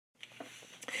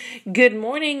Good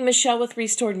morning, Michelle with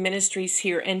Restored Ministries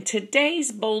here, and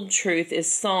today's bold truth is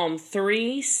Psalm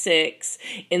 3:6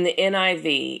 in the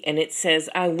NIV, and it says,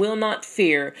 "I will not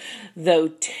fear, though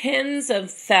tens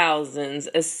of thousands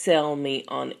assail me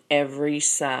on every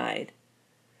side."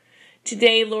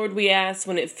 Today, Lord, we ask,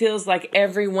 when it feels like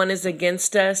everyone is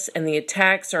against us and the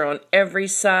attacks are on every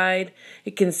side,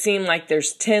 it can seem like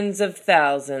there's tens of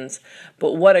thousands.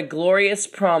 But what a glorious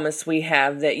promise we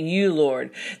have that you,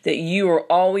 Lord, that you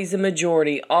are always a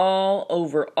majority all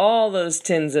over all those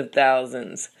tens of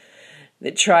thousands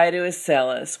that try to assail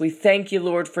us. We thank you,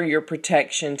 Lord, for your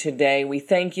protection today. We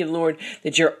thank you, Lord,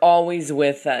 that you're always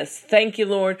with us. Thank you,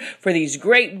 Lord, for these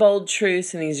great bold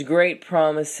truths and these great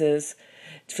promises,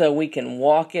 so we can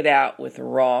walk it out with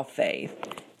raw faith.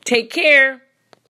 Take care.